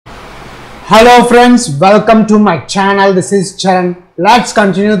Hello friends, welcome to my channel. This is Charan. Let's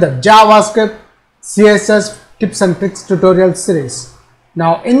continue the JavaScript CSS tips and tricks tutorial series.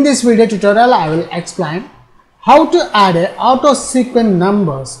 Now in this video tutorial I will explain how to add a auto sequence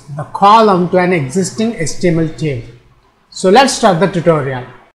numbers, the column, to an existing HTML table. So let's start the tutorial.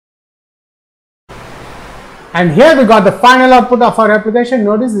 And here we got the final output of our application.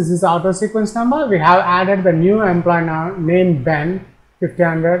 Notice this is auto sequence number. We have added the new employee now named Ben,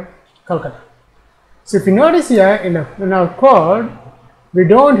 1500 Kolkata. So if you notice here in our code, we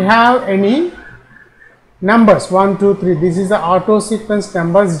don't have any numbers 1, 2, 3. This is the auto sequence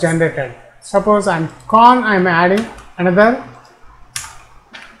numbers generated. Suppose I'm adding another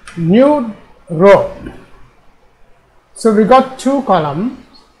new row. So we got two columns.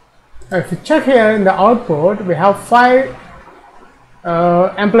 If you check here in the output, we have 5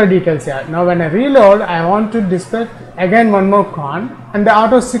 employee details here. Now when I reload, I want to display again one more con, and the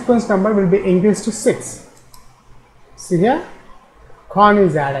auto sequence number will be increased to 6. See here, con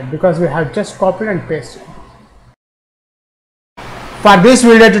is added because we have just copied and pasted. For this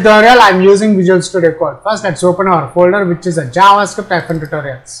video tutorial, I am using Visual Studio Code. First, let's open our folder, which is a JavaScript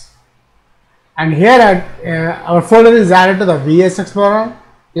tutorials. And here our folder is added to the VS Explorer.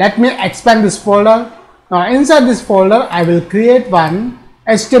 Let me expand this folder. Now inside this folder, I will create one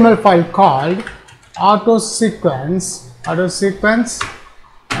HTML file called auto sequence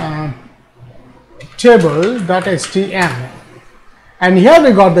table.html, and here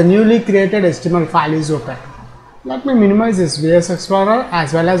we got the newly created HTML file is open. Let me minimize this VS Explorer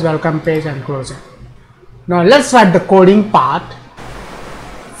as well as welcome page and close it. Now let's write the coding part.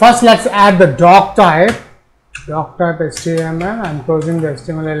 First let's add the doc type HTML. I'm closing the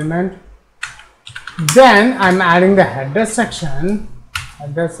HTML element. Then I'm adding the header section.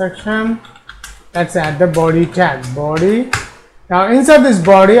 Let's add the body tag, body. Now inside this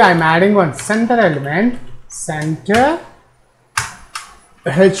body, I'm adding one center element, center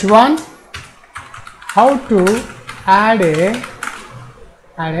h1. How to add a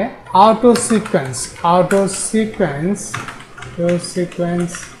auto sequence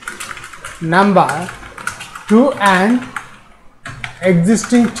number to an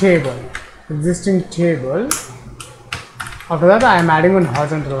existing table. After that, I am adding one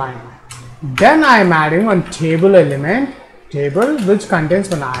horizontal line. Then I am adding one table element, which contains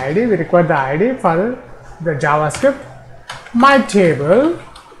one ID. We require the ID for the JavaScript. My table.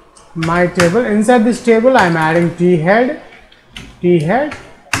 Inside this table, I am adding t-head,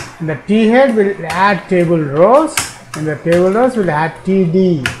 and the t-head will add table rows, and the table rows will add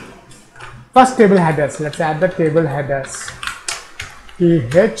td. First, table headers. Let's add the table headers.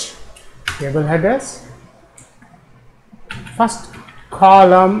 Table headers. First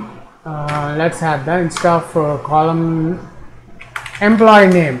column, let's add the instead of column employee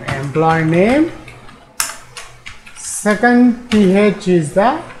name. Second th is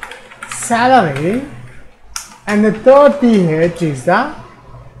the salary, and the third th is the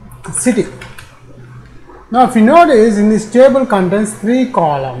city. Now if you notice, in this table contains 3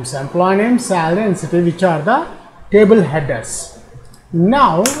 columns: employee name, salary and city, which are the table headers.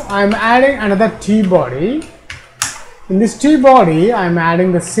 Now I am adding another t body. In this t body, I am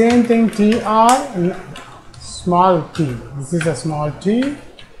adding the same thing, tr and small t. This is a small t,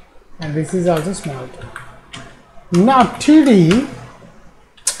 and this is also small t. Now td,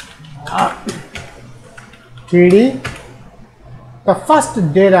 the first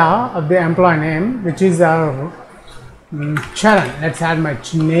data of the employee name, which is our Charan. Let's add my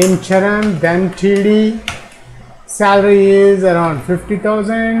name Charan. Then td. Salary is around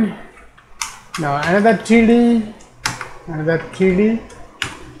 50,000. Now another td.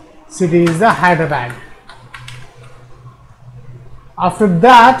 City is the Hyderabad. After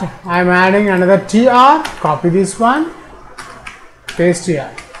that, I am adding another tr. Copy this one, paste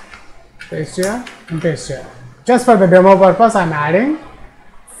here, and paste here. Just for the demo purpose, I am adding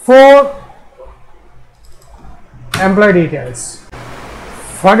 4 employee details.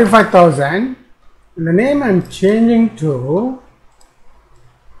 45,000. The name I am changing to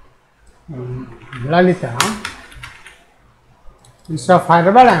Lalita. Instead of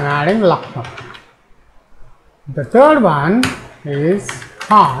Hyderabad, I am adding Lucknow. The third one is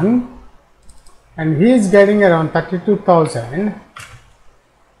Khan, and he is getting around 32,000.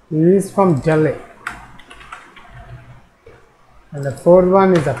 He is from Delhi. And the fourth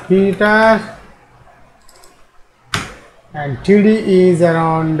one is a Peter, and TD is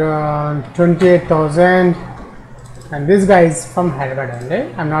around 28,000, and this guy is from Hyderabad only.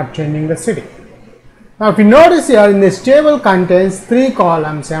 I am not changing the city. Now if you notice here, in this table contains 3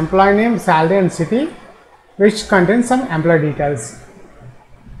 columns: employee name, salary and city, which contains some employee details.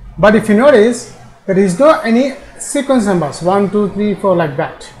 But if you notice, there is no any sequence numbers 1, 2, 3, 4 like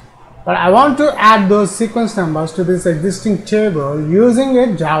that. But I want to add those sequence numbers to this existing table using a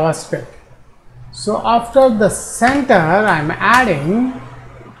JavaScript. So after the center, I am adding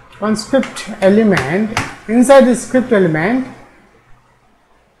one script element. Inside this script element,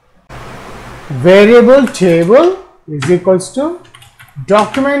 variable table is equals to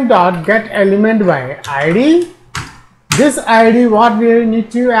document.getElement by id. This id, what we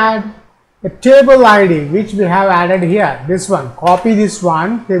need to add? The table id which we have added here, this one. Copy this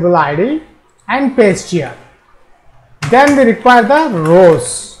one table id and paste here. Then we require the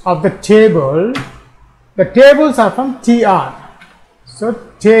rows of the table. The tables are from tr. So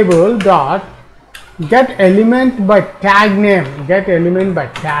table dot get element by tag name, get element by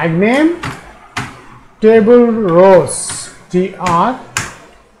tag name, table rows tr.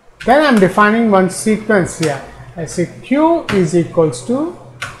 Then I am defining one sequence here. I say q is equals to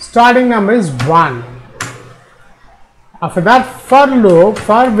starting number is 1. After that, for loop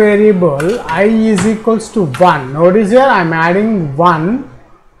for variable I is equals to 1. Notice here I am adding 1,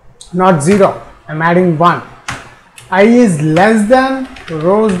 not 0. I am adding 1. I is less than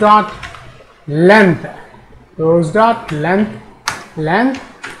rows dot length, rows dot length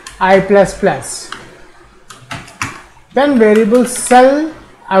I plus plus. Then variable cell,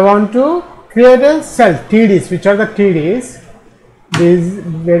 I want to create a cell TDs. Which are the TDs? This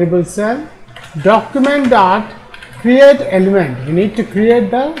variable cell document dot create element. We need to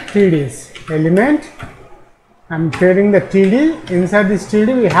create the TDs element. I am creating the TD. Inside this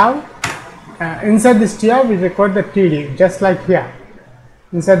TD we have inside this tr we record the TD, just like here.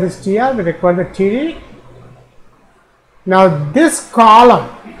 Inside this tr we record the TD. Now this column,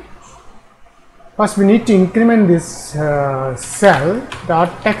 first we need to increment this cell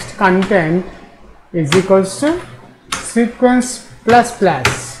dot text content is equals to sequence plus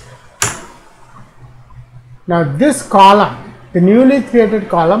plus. Now this column, the newly created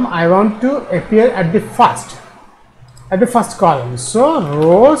column, I want to appear at the first column. So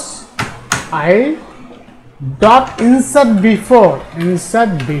rows I dot insert before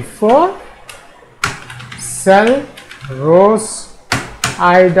cell rows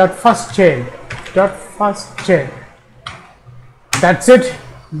I dot first child. That's it.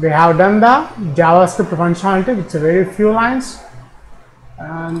 We have done the JavaScript functionality. It's a very few lines,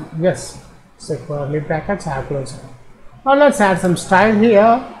 and yes, so curly brackets I have closed. Now let's add some style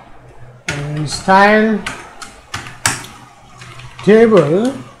here. And style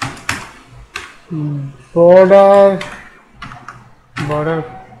table border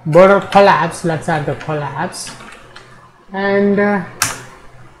collapse. Let's add the collapse, and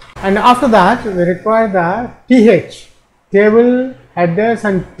after that we require the th table headers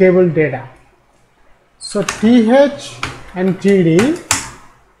and table data. So th and td,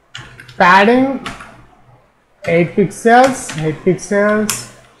 padding 8 pixels.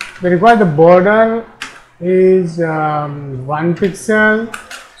 We require the border is 1 pixel.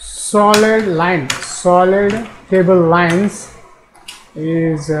 Solid table lines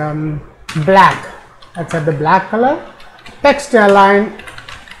is black. That's at the black color. Text align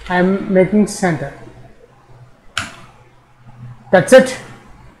I am making center. That's it.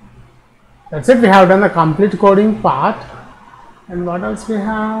 We have done the complete coding part. And what else we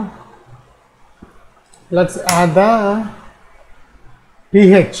have? Let's add the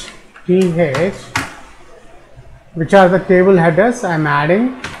th, which are the table headers. I am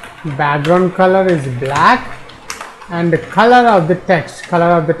adding. Background color is black and the color of the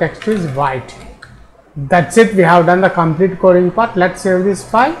text is white. That's it. We have done the complete coding part. Let's save this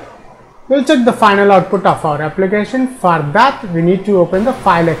file. We'll check the final output of our application. For that, we need to open the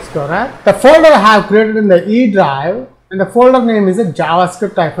file explorer. The folder I have created in the E drive, and the folder name is a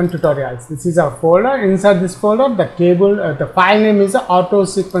JavaScript-tutorials. This is our folder. Inside this folder, the file name is the auto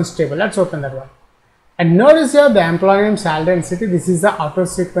sequence table. Let's open that one. And notice here the employee name, salary and city. This is the auto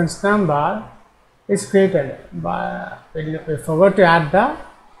sequence number is created, but we forgot to add the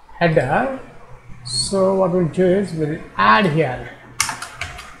header. So what we'll do is we'll add here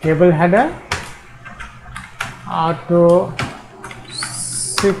table header auto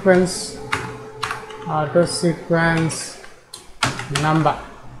sequence number.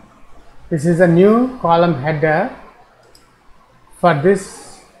 This is a new column header for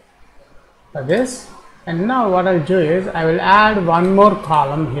this. And now what I'll do is I will add one more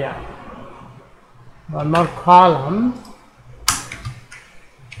column here.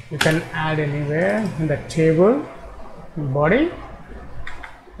 You can add anywhere in the table body.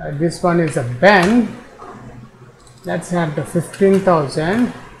 This one is a band. Let's add the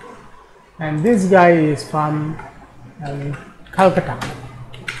 15,000, and this guy is from Calcutta.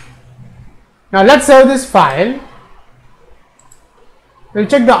 Now let's save this file. We'll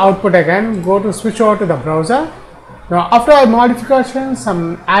check the output again, go to switch over to the browser. Now after our modifications,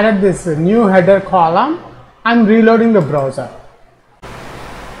 I added this new header column. I'm reloading the browser.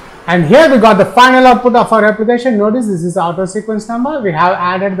 And here we got the final output of our application. Notice this is the auto sequence number. We have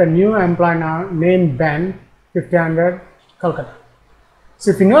added the new employee now named Ben, 1500 Kolkata.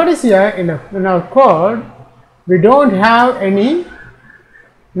 So if you notice here in our code, we don't have any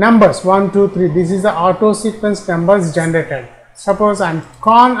numbers 1, 2, 3. This is the auto sequence numbers generated. Suppose I'm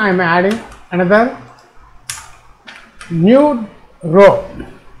adding another new row.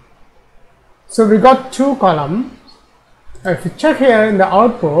 So we got 2 columns. If you check here in the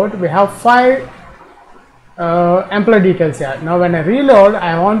output, we have 5 employee details here. Now when I reload,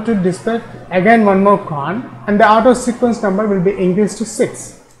 I want to display again one more con, and the auto sequence number will be increased to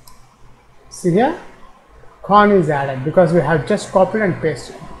 6. See here, con is added because we have just copied and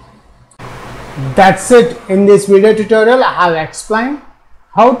pasted. That's it. In this video tutorial, I have explained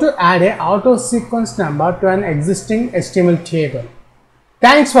how to add a auto sequence number to an existing HTML table.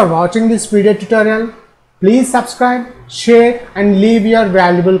 Thanks for watching this video tutorial. Please subscribe, share and leave your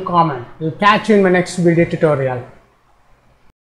valuable comment. We'll catch you in my next video tutorial.